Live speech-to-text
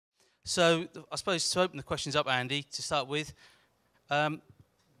So I suppose to open the questions up, Andy, to start with, what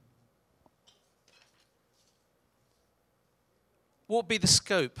would be the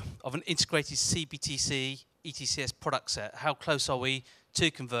scope of an integrated CBTC ETCS product set? How close are we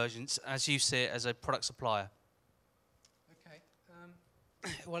to convergence as you see it as a product supplier? Okay.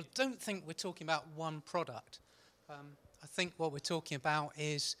 Well, I don't think we're talking about one product. I think what we're talking about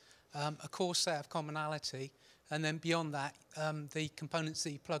is a core set of commonality, and then beyond that, the components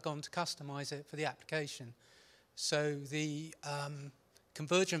that you plug on to customize it for the application. So the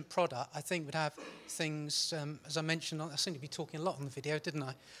convergent product, I think, would have things, as I mentioned, I seem to be talking a lot on the video, didn't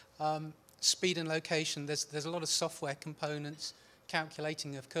I? Speed and location, there's a lot of software components,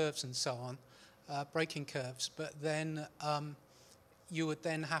 calculating of curves and so on, braking curves, but then you would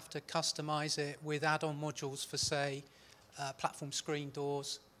then have to customize it with add-on modules for, say, platform screen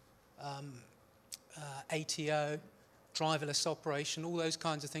doors, ATO, driverless operation, all those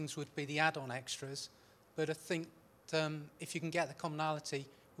kinds of things would be the add-on extras. But I think if you can get the commonality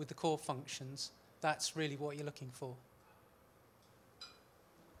with the core functions, that's really what you're looking for.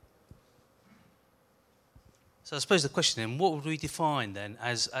 So I suppose the question then, what would we define then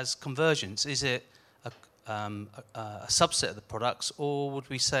as convergence? Is it a subset of the products, or would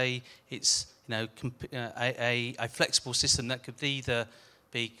we say it's a flexible system that could either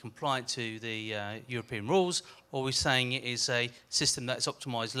be compliant to the European rules, or we're saying it is a system that is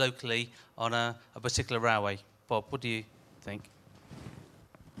optimised locally on a particular railway? Bob, what do you think?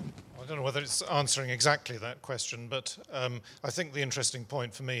 I don't know whether it's answering exactly that question, but I think the interesting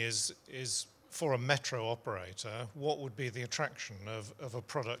point for me is for a metro operator, what would be the attraction of a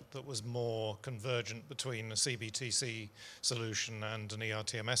product that was more convergent between a CBTC solution and an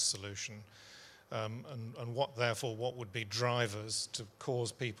ERTMS solution? And what would be drivers to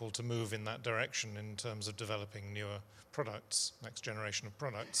cause people to move in that direction in terms of developing newer products, next generation of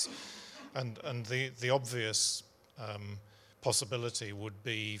products? And the obvious possibility would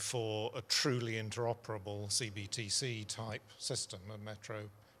be for a truly interoperable CBTC type system, a metro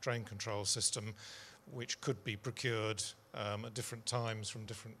train control system, which could be procured at different times from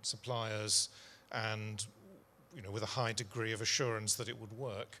different suppliers, and with a high degree of assurance that it would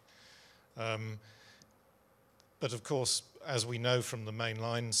work. But of course, as we know from the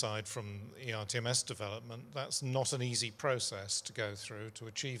mainline side, from ERTMS development, that's not an easy process to go through to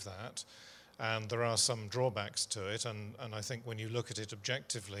achieve that. And there are some drawbacks to it. And I think when you look at it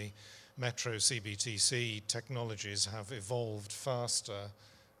objectively, metro CBTC technologies have evolved faster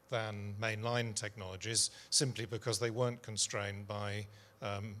than mainline technologies, simply because they weren't constrained by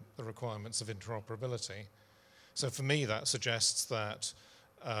the requirements of interoperability. So for me, that suggests that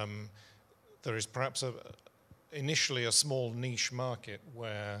there is perhaps initially a small niche market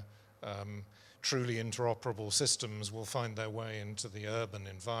where truly interoperable systems will find their way into the urban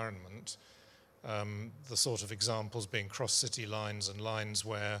environment. The sort of examples being cross-city lines and lines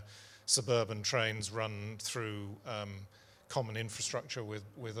where suburban trains run through common infrastructure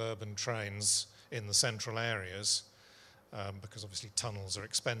with urban trains in the central areas, because obviously tunnels are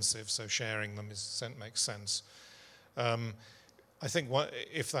expensive, so sharing them makes sense. I think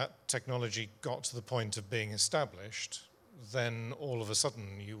if that technology got to the point of being established, then all of a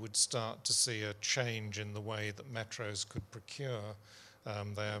sudden you would start to see a change in the way that metros could procure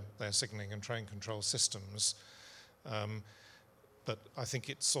their signalling and train control systems. But I think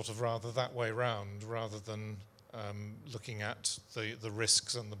it's sort of rather that way round, rather than looking at the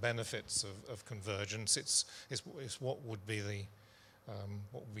risks and the benefits of convergence. It's what would be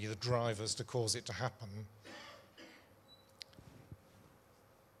the drivers to cause it to happen.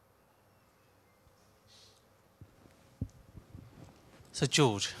 So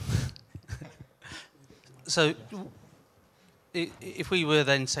George, so if we were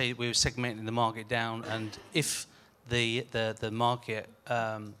then say we were segmenting the market down, and if the market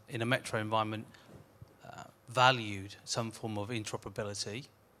in a metro environment valued some form of interoperability,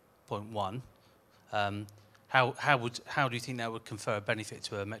 point one, how do you think that would confer a benefit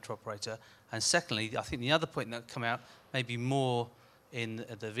to a metro operator? And secondly, I think the other point that came out maybe more in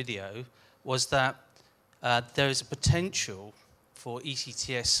the video was that there is a potential for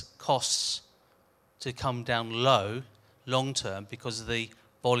ECTS costs to come down low long term because of the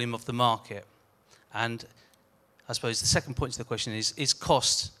volume of the market. And I suppose the second point to the question is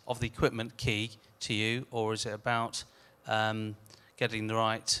cost of the equipment key to you, or is it about getting the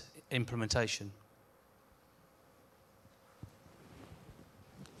right implementation?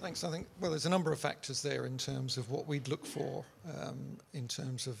 Thanks. I think, well, there's a number of factors there in terms of what we'd look for in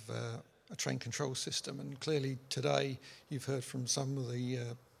terms of a train control system. And clearly today you've heard from some of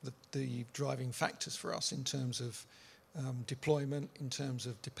the driving factors for us in terms of deployment, in terms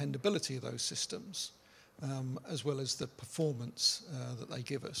of dependability of those systems, as well as the performance that they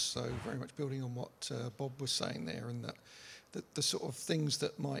give us. So very much building on what Bob was saying there, and that the sort of things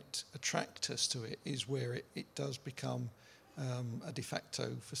that might attract us to it is where it does become a de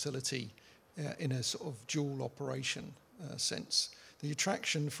facto facility in a sort of dual operation sense. The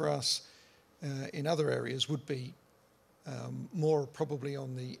attraction for us in other areas would be more probably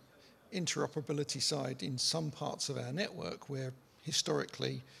on the interoperability side in some parts of our network, where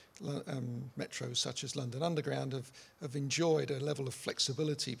historically metros such as London Underground have enjoyed a level of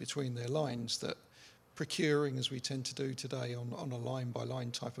flexibility between their lines that procuring, as we tend to do today on a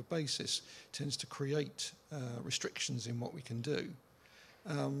line-by-line type of basis, tends to create restrictions in what we can do.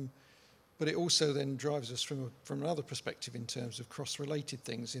 But it also then drives us from another perspective in terms of cross-related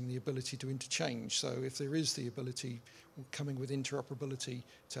things in the ability to interchange. So if there is the ability coming with interoperability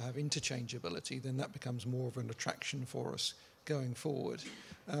to have interchangeability, then that becomes more of an attraction for us going forward.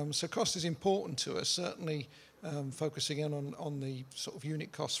 So cost is important to us, certainly focusing in on the sort of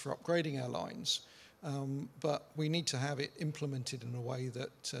unit costs for upgrading our lines. But we need to have it implemented in a way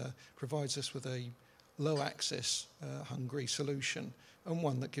that provides us with a low access, hungry solution, and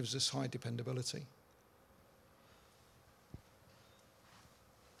one that gives us high dependability.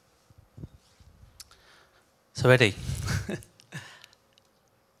 So Eddie,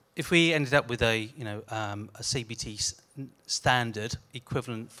 if we ended up with a CBT standard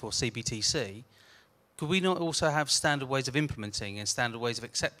equivalent for CBTC, could we not also have standard ways of implementing and standard ways of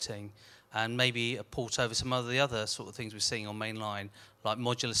accepting, and maybe a port over some of the other sort of things we're seeing on mainline, like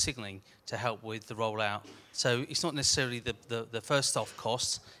modular signalling, to help with the rollout? So it's not necessarily the first off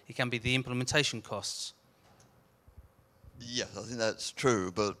costs, it can be the implementation costs. Yes, I think that's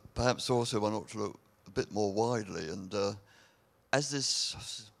true, but perhaps also one ought to look a bit more widely. And as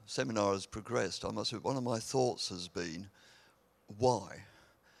this seminar has progressed, I must admit one of my thoughts has been, why?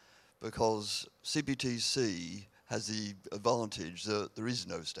 Because CBTC has the advantage that there is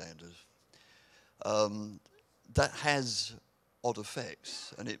no standard. That has odd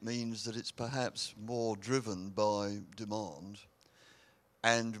effects, and it means that it's perhaps more driven by demand.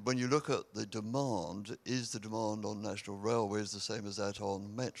 And when you look at the demand, is the demand on national railways the same as that on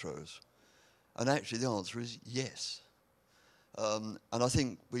metros? And actually the answer is yes. And I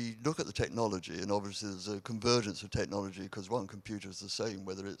think we look at the technology, and obviously there's a convergence of technology because one computer is the same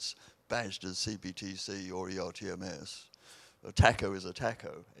whether it's badged as CBTC or ERTMS. A TACO is a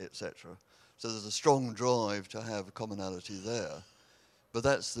TACO, etc. So there's a strong drive to have a commonality there. But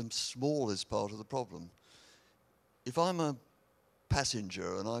that's the smallest part of the problem. If I'm a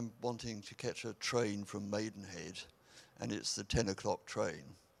passenger and I'm wanting to catch a train from Maidenhead and it's the 10 o'clock train,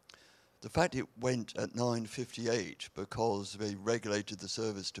 the fact it went at 9:58 because they regulated the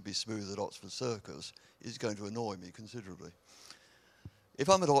service to be smooth at Oxford Circus is going to annoy me considerably. If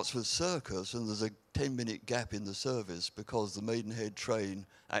I'm at Oxford Circus and there's a 10-minute gap in the service because the Maidenhead train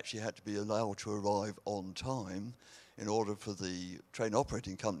actually had to be allowed to arrive on time in order for the train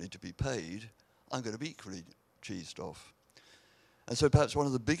operating company to be paid, I'm going to be equally cheesed off. And so perhaps one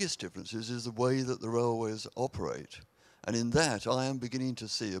of the biggest differences is the way that the railways operate. And in that, I am beginning to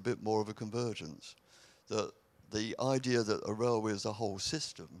see a bit more of a convergence, that the idea that a railway is a whole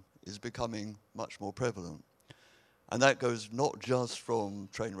system is becoming much more prevalent. And that goes not just from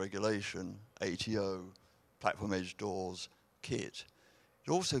train regulation, ATO, platform edge doors, kit.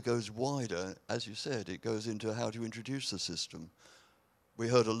 It also goes wider, as you said, it goes into how to introduce the system. We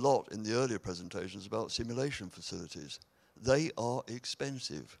heard a lot in the earlier presentations about simulation facilities. They are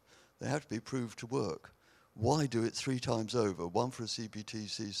expensive. They have to be proved to work. Why do it 3 times over? One for a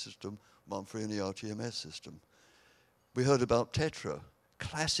CBTC system, one for an ERTMS system. We heard about Tetra,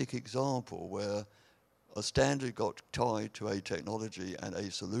 classic example where a standard got tied to a technology and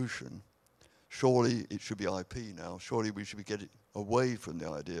a solution. Surely it should be IP now. Surely we should be getting away from the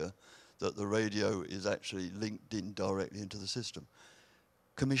idea that the radio is actually linked in directly into the system.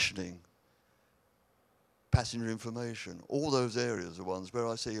 Commissioning, passenger information, all those areas are ones where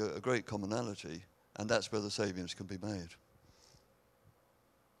I see a great commonality, and that's where the savings can be made.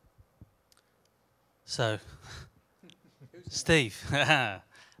 So, Steve,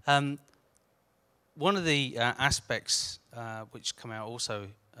 one of the aspects which come out also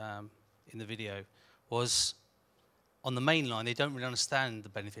in the video was on the main line, they don't really understand the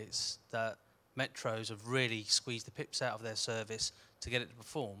benefits that metros have really squeezed the pips out of their service to get it to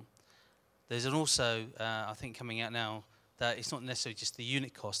perform. There's an also, I think, coming out now that it's not necessarily just the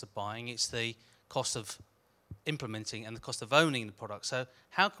unit cost of buying, it's the cost of implementing and the cost of owning the product. So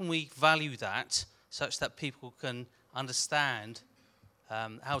how can we value that such that people can understand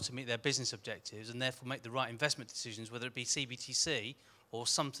how to meet their business objectives, and therefore make the right investment decisions, whether it be CBTC or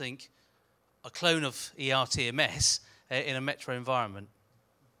something, a clone of ERTMS in a metro environment?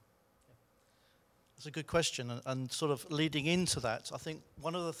 That's a good question, and sort of leading into that, I think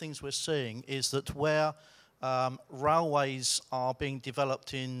one of the things we're seeing is that where railways are being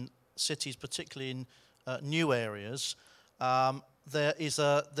developed in cities, particularly in new areas, there is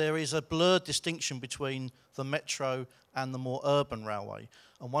a blurred distinction between the metro and the more urban railway.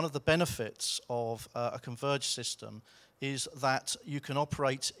 And one of the benefits of a converged system is that you can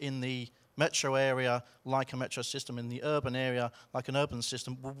operate in the metro area like a metro system, in the urban area like an urban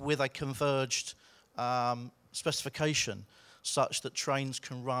system, with a converged specification such that trains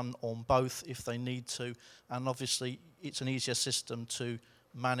can run on both if they need to, and obviously it's an easier system to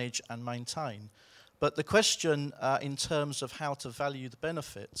manage and maintain. But the question in terms of how to value the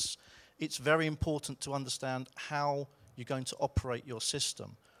benefits, it's very important to understand how you're going to operate your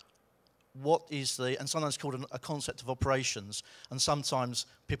system. What is and sometimes called a concept of operations, and sometimes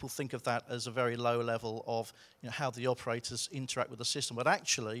people think of that as a very low level of how the operators interact with the system. But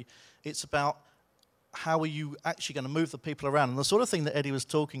actually, it's about how are you actually going to move the people around, and the sort of thing that Eddie was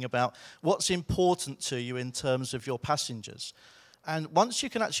talking about, what's important to you in terms of your passengers. And once you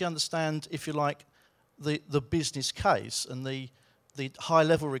can actually understand, if you like, the business case and the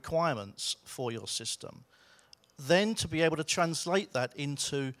high-level requirements for your system, then to be able to translate that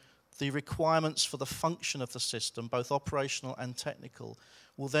into the requirements for the function of the system, both operational and technical,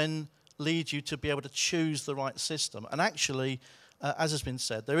 will then lead you to be able to choose the right system. And actually, as has been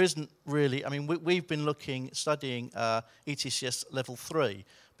said, there isn't really, I mean, we've been studying ETCS level 3,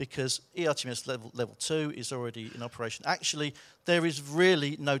 because ERTMS level 2 is already in operation. Actually, there is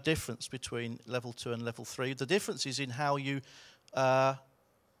really no difference between level 2 and level 3. The difference is in how you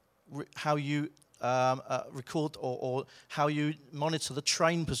record or how you monitor the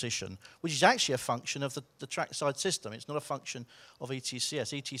train position, which is actually a function of the trackside system. It's not a function of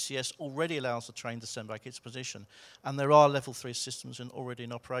ETCS. ETCS already allows the train to send back its position, and there are level 3 systems already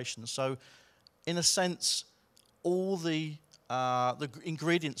in operation. So, in a sense, all the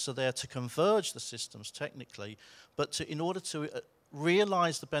ingredients are there to converge the systems technically, but in order to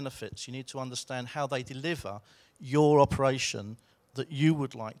realise the benefits, you need to understand how they deliver your operation that you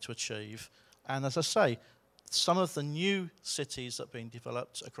would like to achieve. And as I say, some of the new cities that are being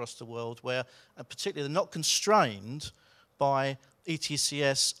developed across the world, where particularly they're not constrained by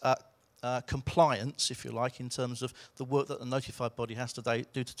ETCS compliance, if you like, in terms of the work that the notified body has to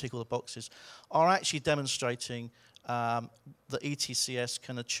do to tick all the boxes, are actually demonstrating that ETCS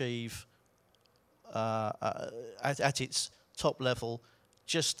can achieve at its top level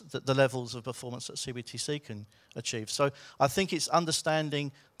just the levels of performance that CBTC can achieve. So I think it's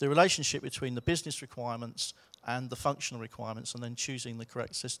understanding the relationship between the business requirements and the functional requirements, and then choosing the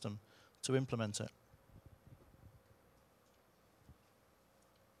correct system to implement it.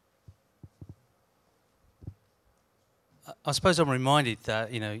 I suppose I'm reminded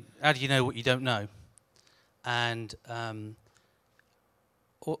that, how do you know what you don't know? And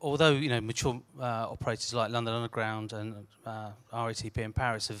although, mature operators like London Underground and RATP in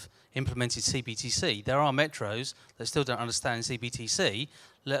Paris have implemented CBTC, there are metros that still don't understand CBTC,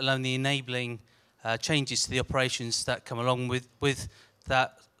 let alone the enabling changes to the operations that come along with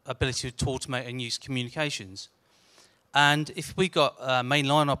that ability to automate and use communications. And if we've got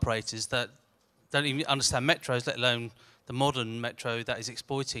mainline operators that don't even understand metros, let alone the modern metro that is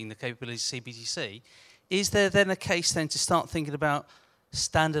exploiting the capabilities of CBTC, is there then a case then to start thinking about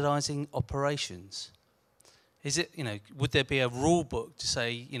standardizing operations? Is it, would there be a rule book to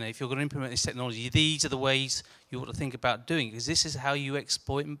say, if you're going to implement this technology, these are the ways you ought to think about doing it, because this is how you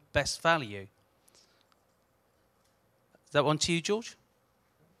exploit best value? Is that one to you, George?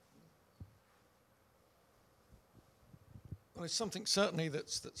 Well, it's something certainly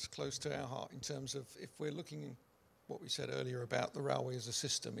that's close to our heart in terms of, if we're looking at what we said earlier about the railway as a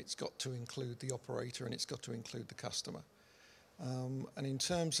system, it's got to include the operator and it's got to include the customer. And in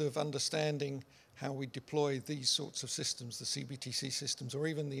terms of understanding how we deploy these sorts of systems, the CBTC systems or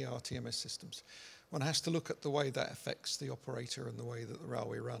even the RTMS systems, one has to look at the way that affects the operator and the way that the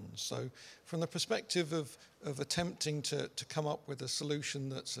railway runs. So from the perspective of attempting to come up with a solution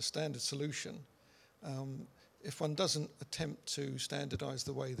that's a standard solution, if one doesn't attempt to standardise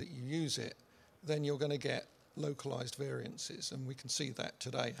the way that you use it, then you're going to get localised variances, and we can see that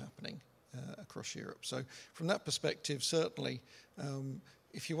today happening across Europe. So from that perspective, certainly,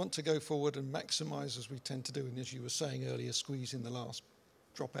 if you want to go forward and maximise, as we tend to do, and as you were saying earlier, squeeze in the last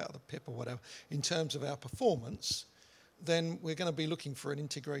drop out of the pip or whatever, in terms of our performance, then we're going to be looking for an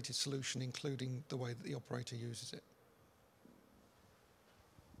integrated solution, including the way that the operator uses it.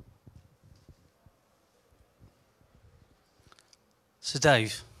 So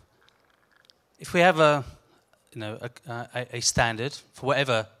Dave, if we have a standard for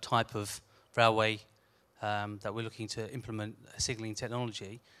whatever type of railway that we're looking to implement signalling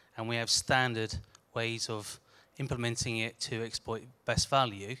technology, and we have standard ways of implementing it to exploit best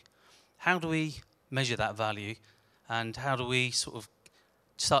value, how do we measure that value, and how do we sort of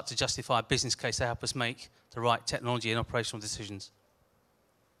start to justify a business case to help us make the right technology and operational decisions?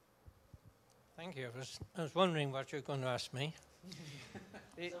 Thank you. I was wondering what you're going to ask me.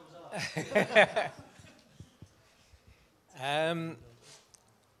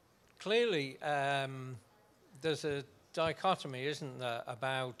 Clearly, there's a dichotomy, isn't there,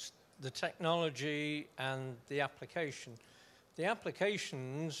 about the technology and the application. The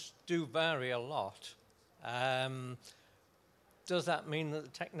applications do vary a lot. Does that mean that the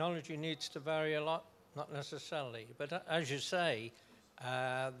technology needs to vary a lot? Not necessarily. But as you say,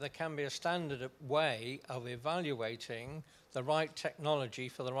 there can be a standard way of evaluating the right technology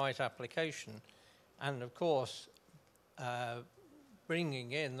for the right application. And of course,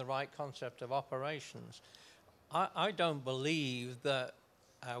 bringing in the right concept of operations. I don't believe that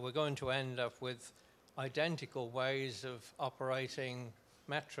we're going to end up with identical ways of operating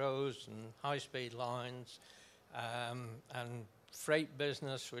metros and high-speed lines and freight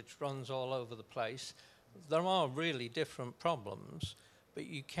business, which runs all over the place. There are really different problems, but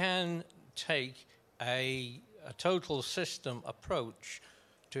you can take a total system approach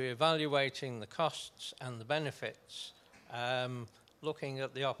to evaluating the costs and the benefits, looking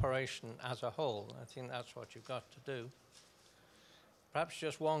at the operation as a whole. I think that's what you've got to do. Perhaps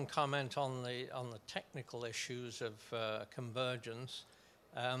just one comment on the technical issues of convergence.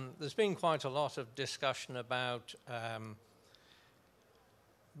 There's been quite a lot of discussion about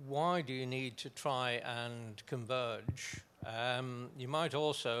why do you need to try and converge? You might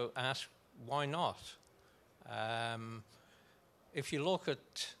also ask, why not? If you look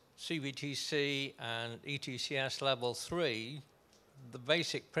at CBTC and ETCS level 3, the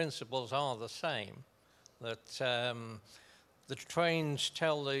basic principles are the same. That the trains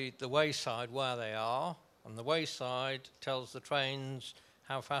tell the wayside where they are, and the wayside tells the trains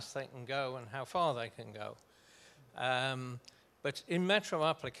how fast they can go and how far they can go. But in metro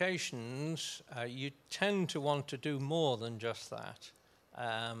applications, you tend to want to do more than just that.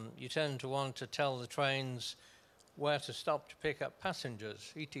 You tend to want to tell the trains where to stop to pick up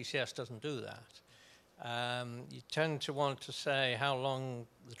passengers. ETCS doesn't do that. You tend to want to say how long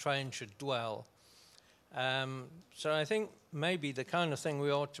the train should dwell. So I think maybe the kind of thing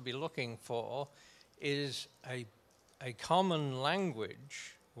we ought to be looking for is a common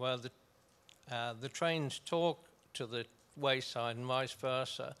language where the trains talk to the wayside and vice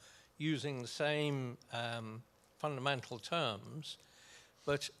versa, using the same fundamental terms,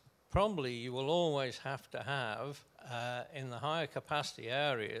 but probably you will always have to have, in the higher capacity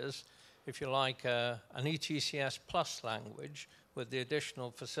areas, if you like, an ETCS plus language with the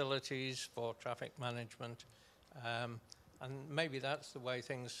additional facilities for traffic management, and maybe that's the way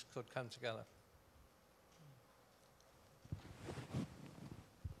things could come together.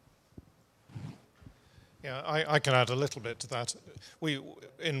 Yeah, I can add a little bit to that.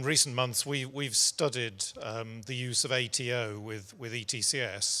 In recent months, we've studied the use of ATO with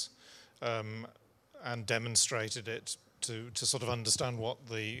ETCS and demonstrated it to sort of understand what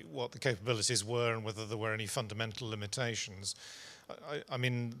the capabilities were and whether there were any fundamental limitations. I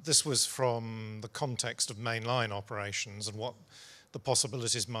mean, this was from the context of mainline operations and what the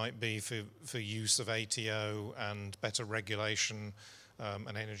possibilities might be for use of ATO and better regulation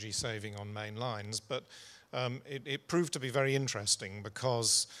and energy saving on main lines. But it proved to be very interesting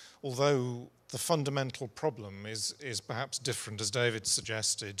because although the fundamental problem is perhaps different, as David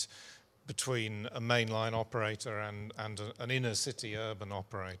suggested, between a mainline operator and an inner city urban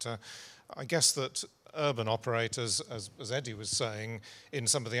operator, I guess that urban operators, as Eddie was saying, in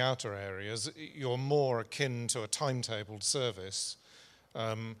some of the outer areas, you're more akin to a timetabled service,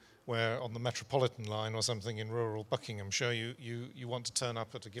 where on the Metropolitan line or something in rural Buckinghamshire, you want to turn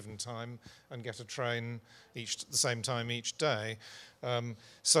up at a given time and get a train the same time each day.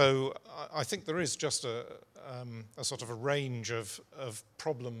 So I think there is just a sort of a range of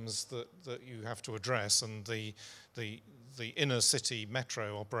problems that you have to address, and the inner city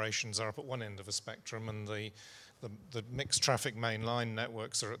metro operations are up at one end of a spectrum, and the mixed traffic main line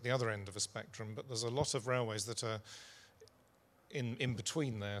networks are at the other end of a spectrum. But there's a lot of railways that are in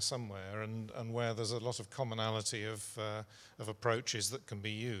between there somewhere, and where there's a lot of commonality of approaches that can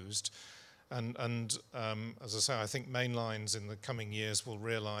be used. And as I say, I think main lines in the coming years will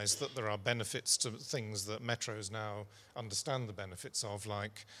realise that there are benefits to things that metros now understand the benefits of,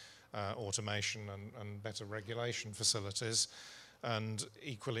 like automation and better regulation facilities. And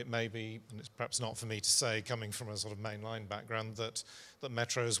equally, it may be, and it's perhaps not for me to say, coming from a sort of mainline background, that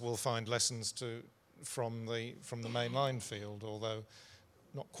metros will find lessons from the mainline field, although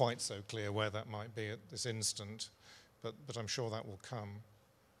not quite so clear where that might be at this instant, but I'm sure that will come.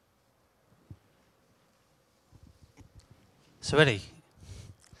 So Eddie,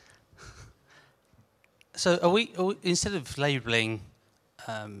 so are we instead of labelling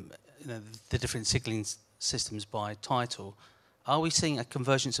the different signalling systems by title, are we seeing a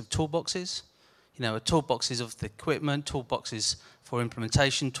convergence of toolboxes? Toolboxes of the equipment, toolboxes for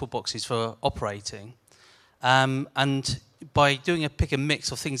implementation, toolboxes for operating. And by doing a pick and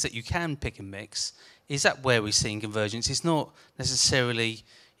mix of things that you can pick and mix, is that where we're seeing convergence? It's not necessarily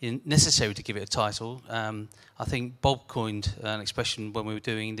necessary to give it a title. I think Bob coined an expression when we were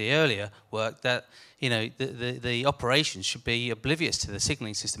doing the earlier work that the operations should be oblivious to the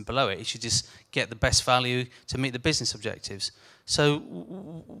signalling system below it. It should just get the best value to meet the business objectives. So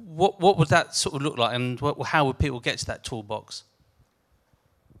what would that sort of look like, and how would people get to that toolbox?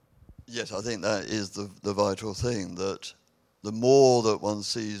 Yes, I think that is the vital thing, that the more that one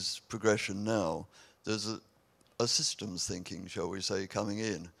sees progression now, there's a systems thinking, shall we say, coming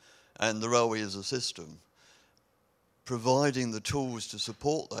in. And the railway is a system. Providing the tools to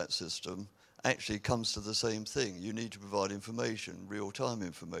support that system actually comes to the same thing. You need to provide information, real-time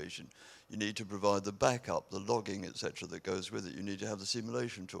information. You need to provide the backup, the logging, etc., that goes with it. You need to have the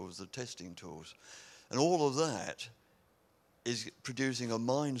simulation tools, the testing tools. And all of that is producing a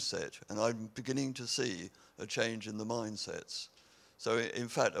mindset, and I'm beginning to see a change in the mindsets. So in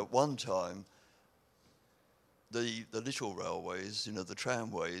fact, at one time, the little railways, the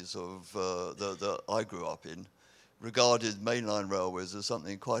tramways that I grew up in, regarded mainline railways as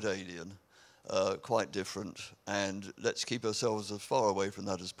something quite alien, quite different, and let's keep ourselves as far away from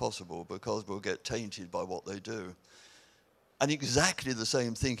that as possible because we'll get tainted by what they do. And exactly the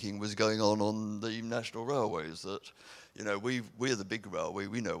same thinking was going on the national railways, that we're the big railway,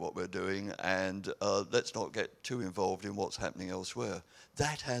 we know what we're doing, and let's not get too involved in what's happening elsewhere.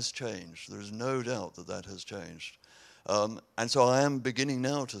 That has changed. There's no doubt that has changed. And so I am beginning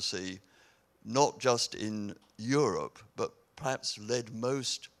now to see, not just in Europe, but perhaps led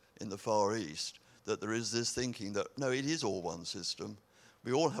most in the Far East, that there is this thinking that, no, it is all one system.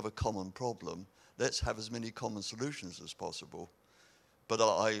 We all have a common problem. Let's have as many common solutions as possible. But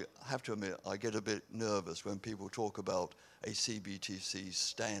I have to admit, I get a bit nervous when people talk about a CBTC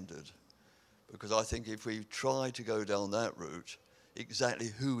standard, because I think if we try to go down that route, exactly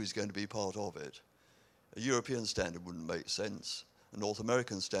who is going to be part of it? A European standard wouldn't make sense. A North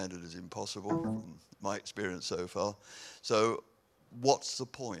American standard is impossible, from my experience so far. So what's the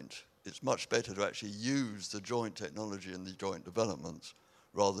point? It's much better to actually use the joint technology and the joint developments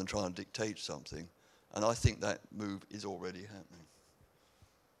rather than try and dictate something. And I think that move is already happening.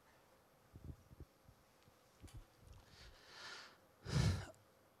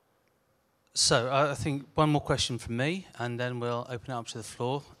 So I think one more question from me, and then we'll open it up to the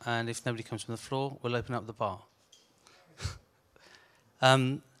floor. And if nobody comes from the floor, we'll open up the bar.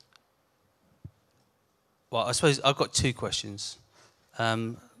 Well, I suppose I've got two questions.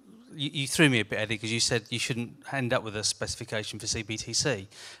 You threw me a bit, Eddie, because you said you shouldn't end up with a specification for CBTC.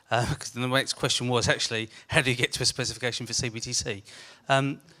 Because the next question was actually, how do you get to a specification for CBTC?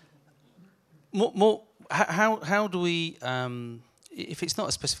 How do we... if it's not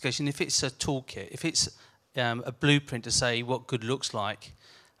a specification, if it's a toolkit, if it's a blueprint to say what good looks like,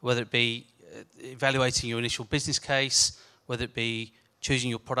 whether it be evaluating your initial business case, whether it be choosing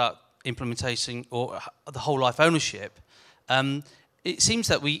your product, implementation, or the whole life ownership, it seems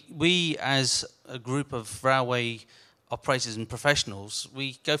that we as a group of railway operators and professionals,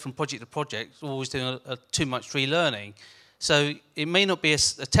 we go from project to project, always doing too much relearning. So it may not be a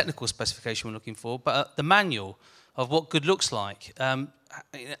technical specification we're looking for, but the manual of what good looks like, and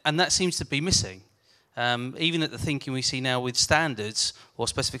that seems to be missing. Even at the thinking we see now with standards or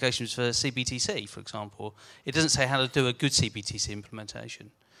specifications for CBTC, for example, it doesn't say how to do a good CBTC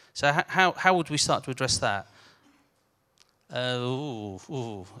implementation. So how would we start to address that? I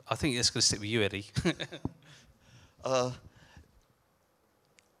think it's going to stick with you, Eddie.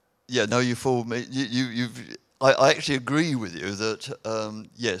 Yeah, no, you fooled me. I actually agree with you that,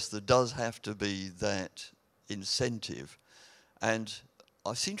 yes, there does have to be that incentive. And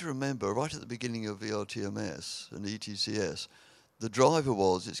I seem to remember right at the beginning of VRTMS and ETCS, the driver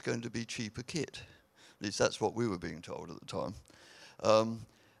was, it's going to be cheaper kit. At least that's what we were being told at the time.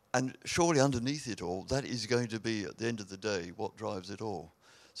 And surely underneath it all, that is going to be, at the end of the day, what drives it all.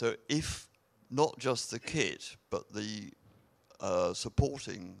 So if not just the kit, but the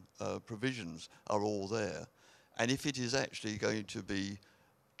supporting provisions are all there, And if it is actually going to be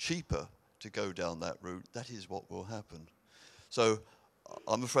cheaper to go down that route, that is what will happen. So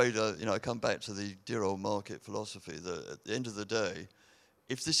I'm afraid, I come back to the dear old market philosophy that at the end of the day,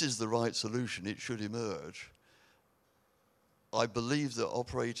 if this is the right solution, it should emerge. I believe that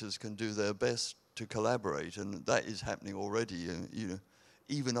operators can do their best to collaborate, and that is happening already.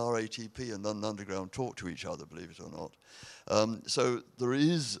 Even RATP and London Underground talk to each other, believe it or not. So there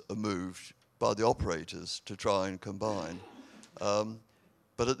is a move by the operators to try and combine.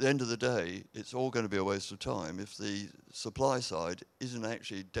 But at the end of the day, it's all going to be a waste of time if the supply side isn't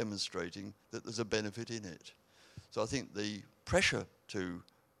actually demonstrating that there's a benefit in it. So I think the pressure to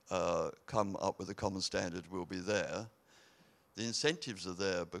come up with a common standard will be there. The incentives are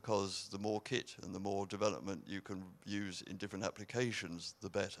there because the more kit and the more development you can use in different applications, the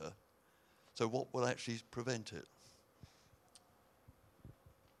better. So what will actually prevent it?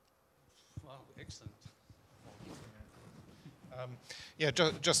 Wow, excellent. Yeah,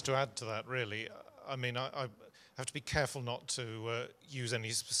 just to add to that, really, I mean, I have to be careful not to use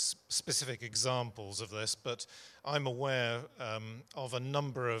any specific examples of this, but I'm aware of a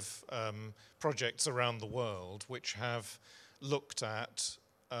number of projects around the world which have looked at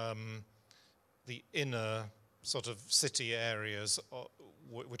the inner sort of city areas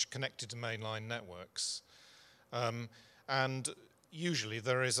which are connected to mainline networks. And usually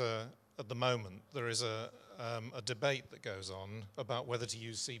there is at the moment, there is a debate that goes on about whether to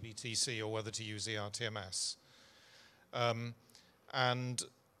use CBTC or whether to use ERTMS. And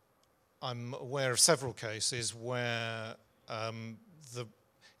I'm aware of several cases where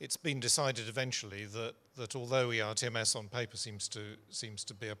it's been decided eventually that although ERTMS on paper seems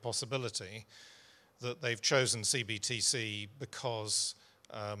to be a possibility, that they've chosen CBTC because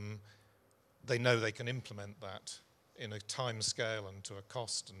they know they can implement that in a time scale and to a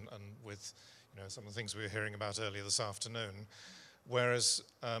cost and with some of the things we were hearing about earlier this afternoon, whereas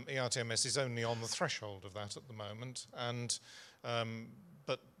ERTMS is only on the threshold of that at the moment, and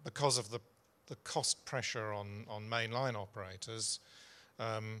but because of the cost pressure on mainline operators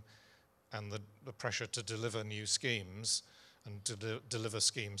and the pressure to deliver new schemes and to deliver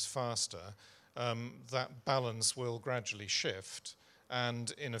schemes faster, that balance will gradually shift,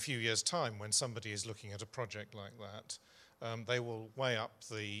 and in a few years' time, when somebody is looking at a project like that, they will weigh up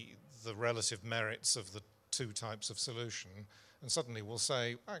the relative merits of the two types of solution, and suddenly will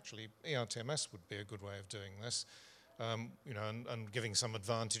say, actually, ERTMS would be a good way of doing this, and giving some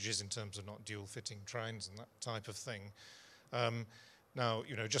advantages in terms of not dual-fitting trains and that type of thing. Now,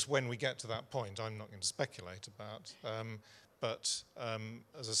 just when we get to that point, I'm not going to speculate about, but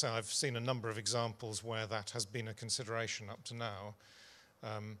as I say, I've seen a number of examples where that has been a consideration up to now,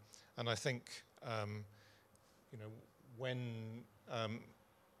 and I think, when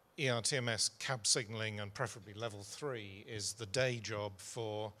ERTMS cab signalling and preferably level 3 is the day job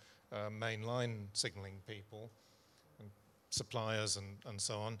for mainline signalling people and suppliers and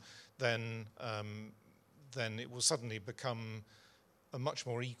so on, then it will suddenly become a much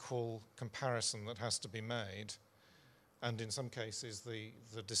more equal comparison that has to be made. And in some cases,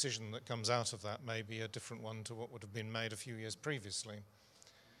 the decision that comes out of that may be a different one to what would have been made a few years previously.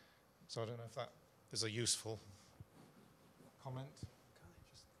 So I don't know if that is a useful comment.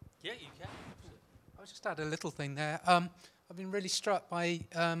 Yeah, you can. I'll just add a little thing there. I've been really struck by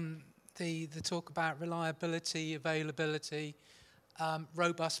the talk about reliability, availability,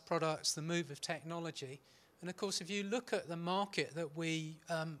 robust products, the move of technology. And of course, if you look at the market that we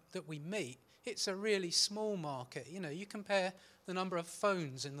meet, it's a really small market. You compare the number of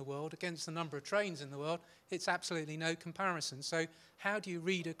phones in the world against the number of trains in the world, it's absolutely no comparison. So how do you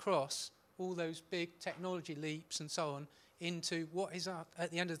read across all those big technology leaps and so on into what is, at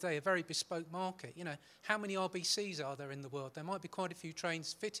the end of the day, a very bespoke market? How many RBCs are there in the world? There might be quite a few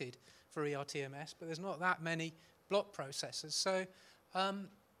trains fitted for ERTMS, but there's not that many block processors. So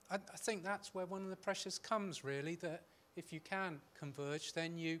I think that's where one of the pressures comes, really, that if you can converge,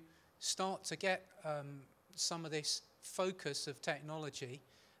 then you start to get some of this focus of technology,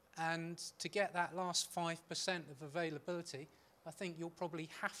 and to get that last 5% of availability, I think you'll probably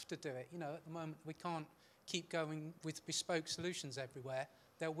have to do it. At the moment, we can't keep going with bespoke solutions everywhere.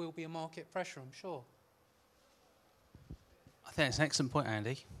 There will be a market pressure, I'm sure. I think it's an excellent point,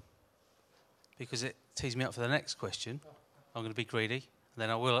 Andy, because it tees me up for the next question. I'm going to be greedy, and then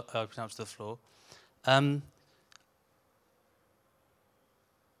I will open up to the floor. The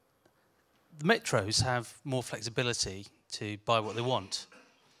metros have more flexibility to buy what they want.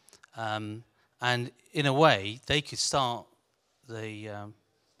 And in a way, they could start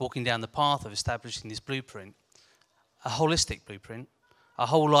walking down the path of establishing this blueprint, a holistic blueprint, a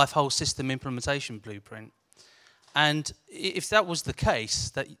whole life, whole system implementation blueprint, And if that was the case,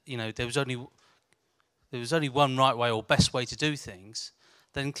 that there was only one right way or best way to do things,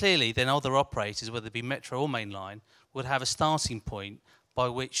 then clearly other operators, whether it be Metro or Mainline, would have a starting point by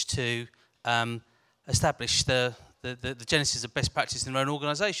which to establish the genesis of best practice in their own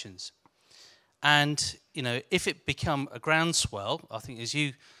organisations. And if it become a groundswell, I think as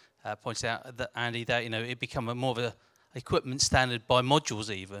you pointed out, that Andy, that it become more of a equipment standard by modules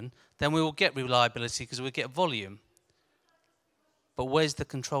even, then we will get reliability because we'll get volume. But where's the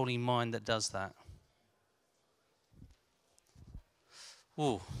controlling mind that does that?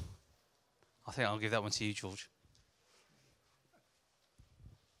 Ooh, I think I'll give that one to you, George.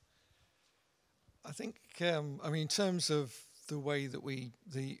 I think, in terms of the way that we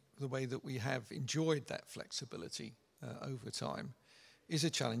have enjoyed that flexibility over time, is a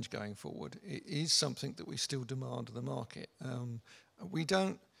challenge going forward. It is something that we still demand of the market. We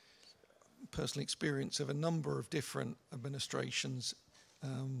don't personally experience of a number of different administrations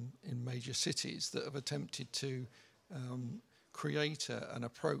in major cities that have attempted to create an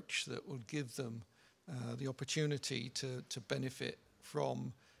approach that will give them the opportunity to benefit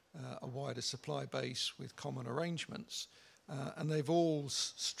from a wider supply base with common arrangements. And they've all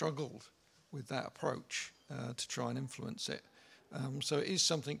struggled with that approach to try and influence it. So it is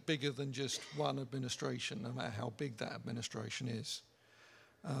something bigger than just one administration, no matter how big that administration is.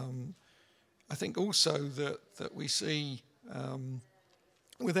 I think also that we see,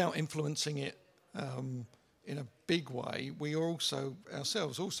 without influencing it in a big way, we are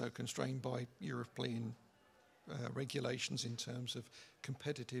ourselves also constrained by European regulations in terms of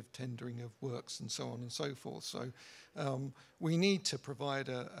competitive tendering of works and so on and so forth. So we need to provide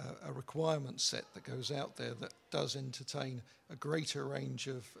a requirement set that goes out there that does entertain a greater range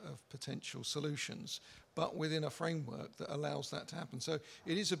of potential solutions, but within a framework that allows that to happen. So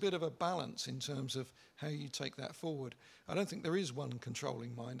it is a bit of a balance in terms of how you take that forward. I don't think there is one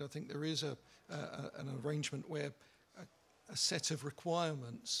controlling mind. I think there is an arrangement where a set of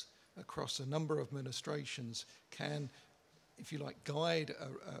requirements across a number of administrations can, if you like, guide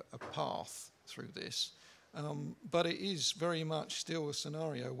a path through this. But it is very much still a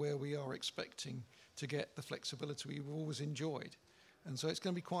scenario where we are expecting to get the flexibility we've always enjoyed. And so it's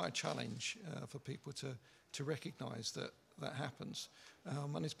going to be quite a challenge for people to recognise that happens.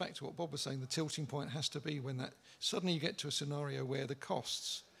 And it's back to what Bob was saying, the tilting point has to be when that suddenly you get to a scenario where the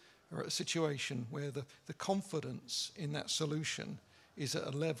costs are at a situation where the confidence in that solution is at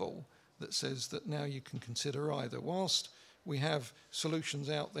a level that says that now you can consider either. Whilst we have solutions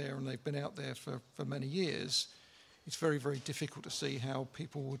out there and they've been out there for many years, it's very, very difficult to see how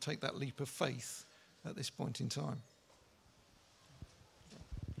people will take that leap of faith at this point in time.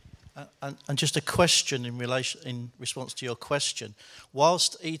 And just a question in response to your question.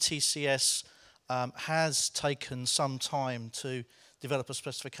 Whilst ETCS has taken some time to develop a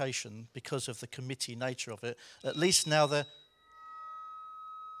specification because of the committee nature of it, at least now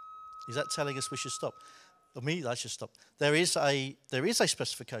is that telling us we should stop? Or me, I should stop. There is a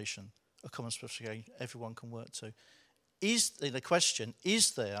specification, a common specification everyone can work to. The question,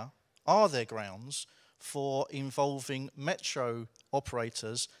 are there grounds for involving metro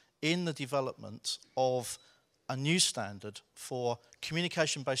operators in the development of a new standard for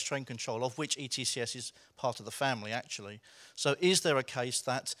communication-based train control, of which ETCS is part of the family, actually? So is there a case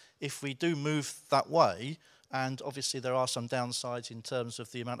that if we do move that way, and obviously there are some downsides in terms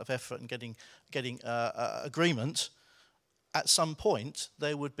of the amount of effort and getting agreement, at some point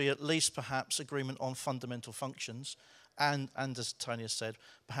there would be at least perhaps agreement on fundamental functions, and as Tony has said,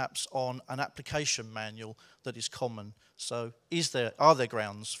 perhaps on an application manual that is common. So are there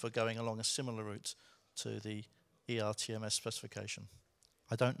grounds for going along a similar route to the ERTMS specification?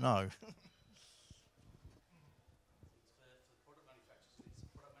 I don't know.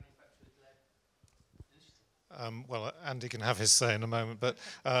 Well, Andy can have his say in a moment, but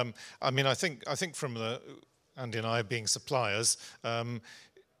I think from Andy and I being suppliers,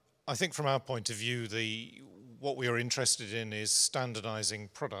 I think from our point of view, what we are interested in is standardizing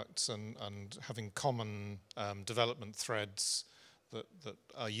products and having common development threads that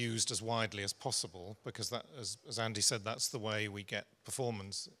are used as widely as possible, because that, as Andy said, that's the way we get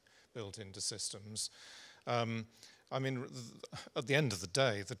performance built into systems. At the end of the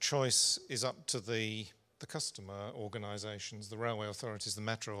day, the choice is up to the customer organisations, the railway authorities, the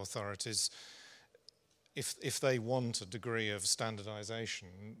metro authorities. If they want a degree of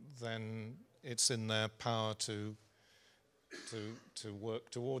standardisation, then it's in their power to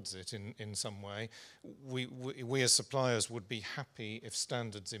work towards it in some way. We as suppliers would be happy if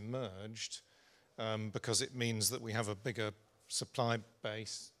standards emerged, because it means that we have a bigger supply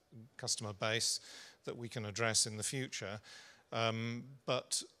base, customer base, that we can address in the future.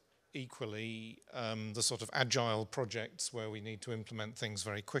 But equally, the sort of agile projects where we need to implement things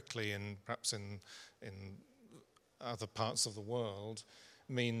very quickly and perhaps in other parts of the world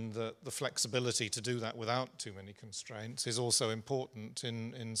mean that the flexibility to do that without too many constraints is also important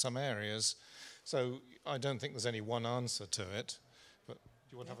in some areas. So I don't think there's any one answer to it, but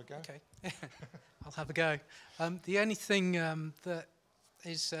do you want to have a go? Okay, I'll have a go. The only thing that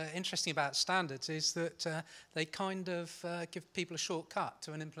is interesting about standards is that they kind of give people a shortcut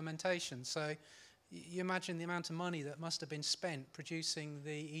to an implementation. So you imagine the amount of money that must have been spent producing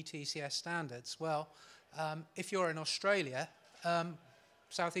the ETCS standards. Well, if you're in Australia,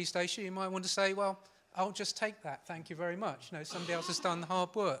 Southeast Asia, you might want to say, well, I'll just take that, thank you very much. You know, somebody else has done the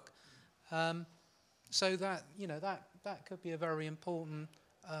hard work. So that, you know, that could be a very important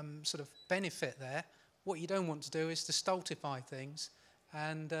sort of benefit there. What you don't want to do is to stultify things,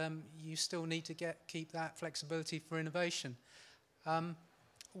 and you still need to keep that flexibility for innovation.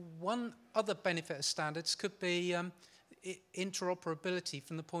 One other benefit of standards could be interoperability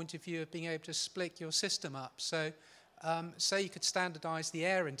from the point of view of being able to split your system up. So say you could standardize the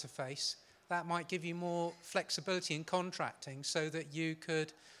air interface, that might give you more flexibility in contracting so that you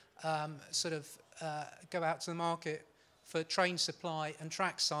could go out to the market for train supply and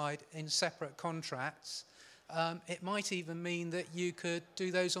trackside in separate contracts. It might even mean that you could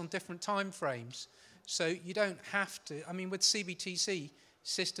do those on different time frames. So you don't have to, I mean, with CBTC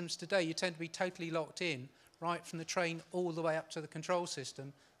systems today, you tend to be totally locked in, right from the train all the way up to the control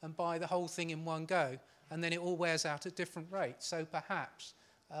system, and buy the whole thing in one go, and then it all wears out at different rates. So perhaps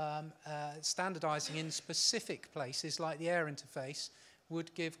standardizing in specific places like the air interface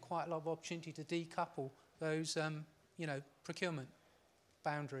would give quite a lot of opportunity to decouple those procurement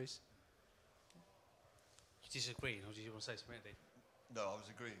boundaries. You disagree, or do you want to say something, Andy? No, I was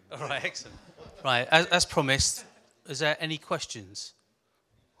agreeing. All right, excellent. Right, as promised, is there any questions?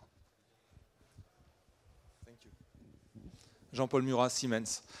 Thank you. Jean-Paul Murat,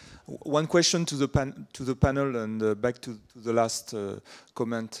 Siemens. One question to the panel and back to the last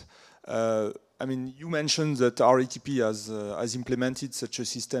comment. I mean, you mentioned that RATP has implemented such a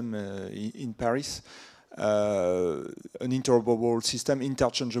system in Paris, an interoperable system,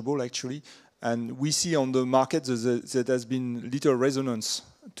 interchangeable actually, and we see on the market that has been little resonance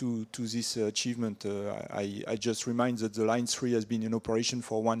to this achievement. I just remind that the Line 3 has been in operation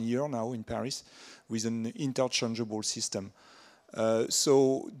for 1 year now in Paris with an interchangeable system.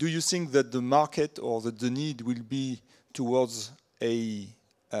 So do you think that the market or that the need will be towards a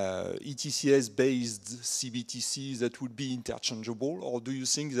ETCS-based CBTC that would be interchangeable, or do you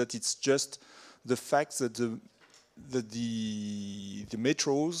think that it's just the fact that the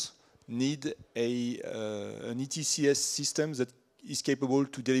metros need an ETCS system that is capable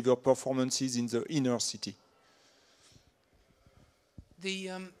to deliver performances in the inner city?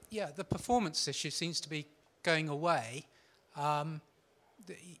 The performance issue seems to be going away.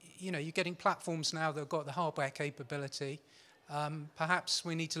 You're getting platforms now that have got the hardware capability. Perhaps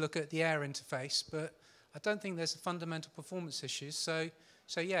we need to look at the air interface, but I don't think there's a fundamental performance issue. So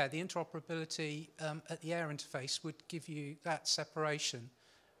yeah, the interoperability at the air interface would give you that separation.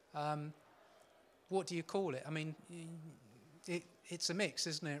 What do you call it? I mean, it's a mix,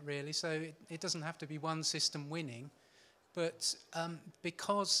 isn't it, really? So it doesn't have to be one system winning. But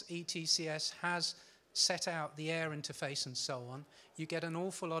because ETCS has set out the air interface and so on, you get an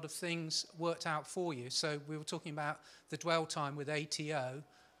awful lot of things worked out for you. So we were talking about the dwell time with ATO,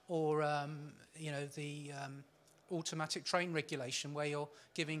 or the automatic train regulation where you're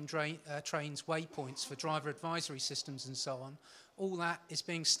giving trains waypoints for driver advisory systems and so on. All that is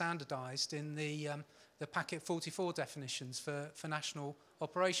being standardized in the packet 44 definitions for national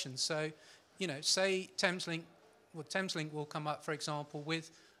operations. So, say Thameslink will come up, for example,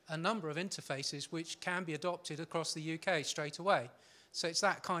 with a number of interfaces which can be adopted across the UK straight away. So it's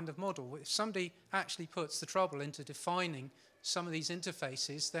that kind of model. If somebody actually puts the trouble into defining some of these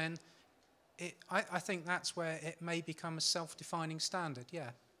interfaces, then I think that's where it may become a self-defining standard,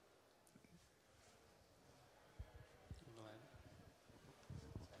 yeah.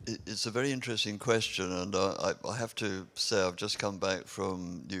 It's a very interesting question, and I have to say I've just come back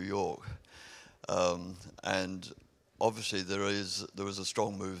from New York, and obviously there was a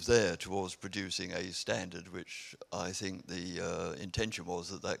strong move there towards producing a standard, which I think the intention was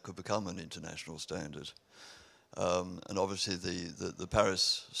that could become an international standard. And obviously the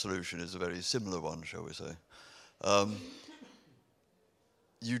Paris solution is a very similar one, shall we say.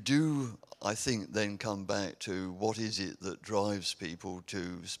 You do, I think, then come back to what is it that drives people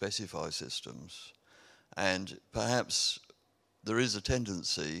to specify systems. And perhaps there is a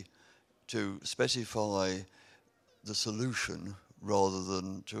tendency to specify the solution rather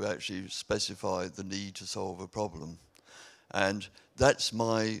than to actually specify the need to solve a problem. And that's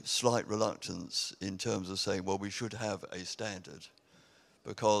my slight reluctance in terms of saying, well, we should have a standard,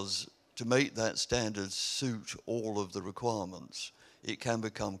 because to make that standard suit all of the requirements, it can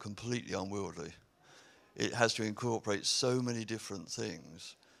become completely unwieldy. It has to incorporate so many different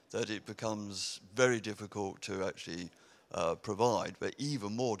things that it becomes very difficult to actually provide, but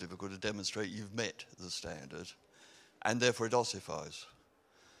even more difficult to demonstrate you've met the standard, and therefore it ossifies.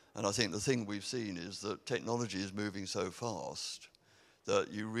 And I think the thing we've seen is that technology is moving so fast that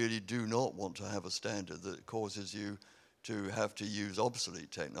you really do not want to have a standard that causes you to have to use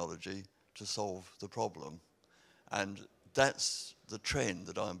obsolete technology to solve the problem. And that's the trend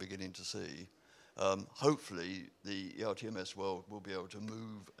that I'm beginning to see. Hopefully, the ERTMS world will be able to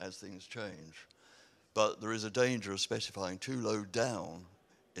move as things change. But there is a danger of specifying too low down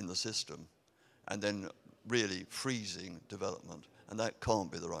in the system and then really freezing development. And that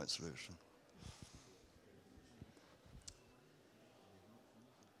can't be the right solution.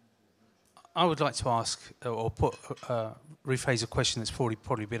 I would like to ask, or rephrase a question that's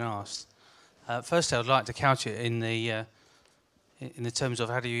probably been asked. Firstly, I'd like to couch it in the terms of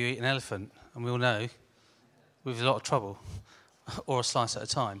how do you eat an elephant? And we all know, with a lot of trouble, or a slice at a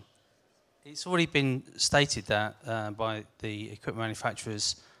time. It's already been stated that by the equipment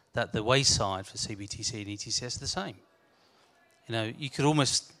manufacturers that the wayside for CBTC and ETCS are the same. You know, you could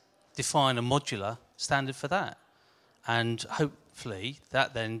almost define a modular standard for that. And hopefully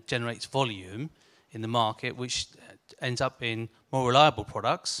that then generates volume in the market, which ends up in more reliable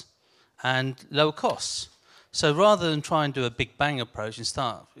products and lower costs. So rather than try and do a big bang approach and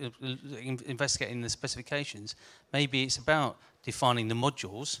start investigating the specifications, maybe it's about defining the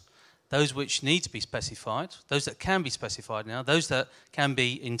modules, those which need to be specified, those that can be specified now, those that can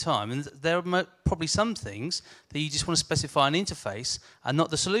be in time. And there are probably some things that you just want to specify an interface and not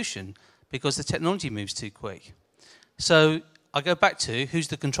the solution, because the technology moves too quick. So I go back to who's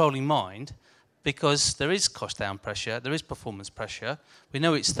the controlling mind, because there is cost down pressure, there is performance pressure. We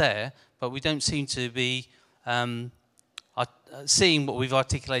know it's there, but we don't seem to be seeing what we've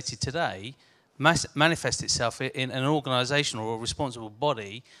articulated today manifest itself in an organisation or a responsible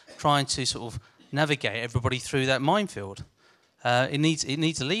body trying to sort of navigate everybody through that minefield. It needs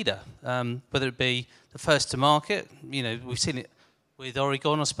a leader, whether it be the first to market. You know, we've seen it with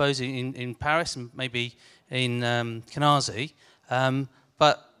Oregon, I suppose, in Paris and maybe in Canarsie.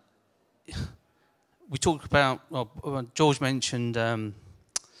 But we talked about, well, George mentioned,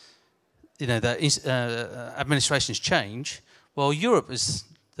 you know, that administrations change. Well, Europe is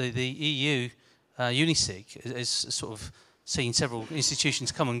the EU. UNISIG is sort of seen several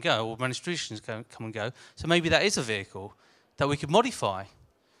institutions come and go, or administrations come and go. So maybe that is a vehicle that we could modify.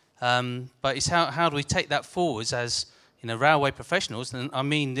 But it's how do we take that forwards as, you know, railway professionals? And I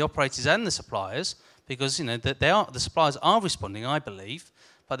mean the operators and the suppliers, because, you know, that the suppliers are responding, I believe,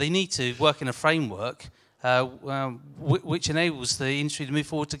 but they need to work in a framework which enables the industry to move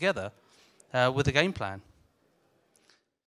forward together with a game plan.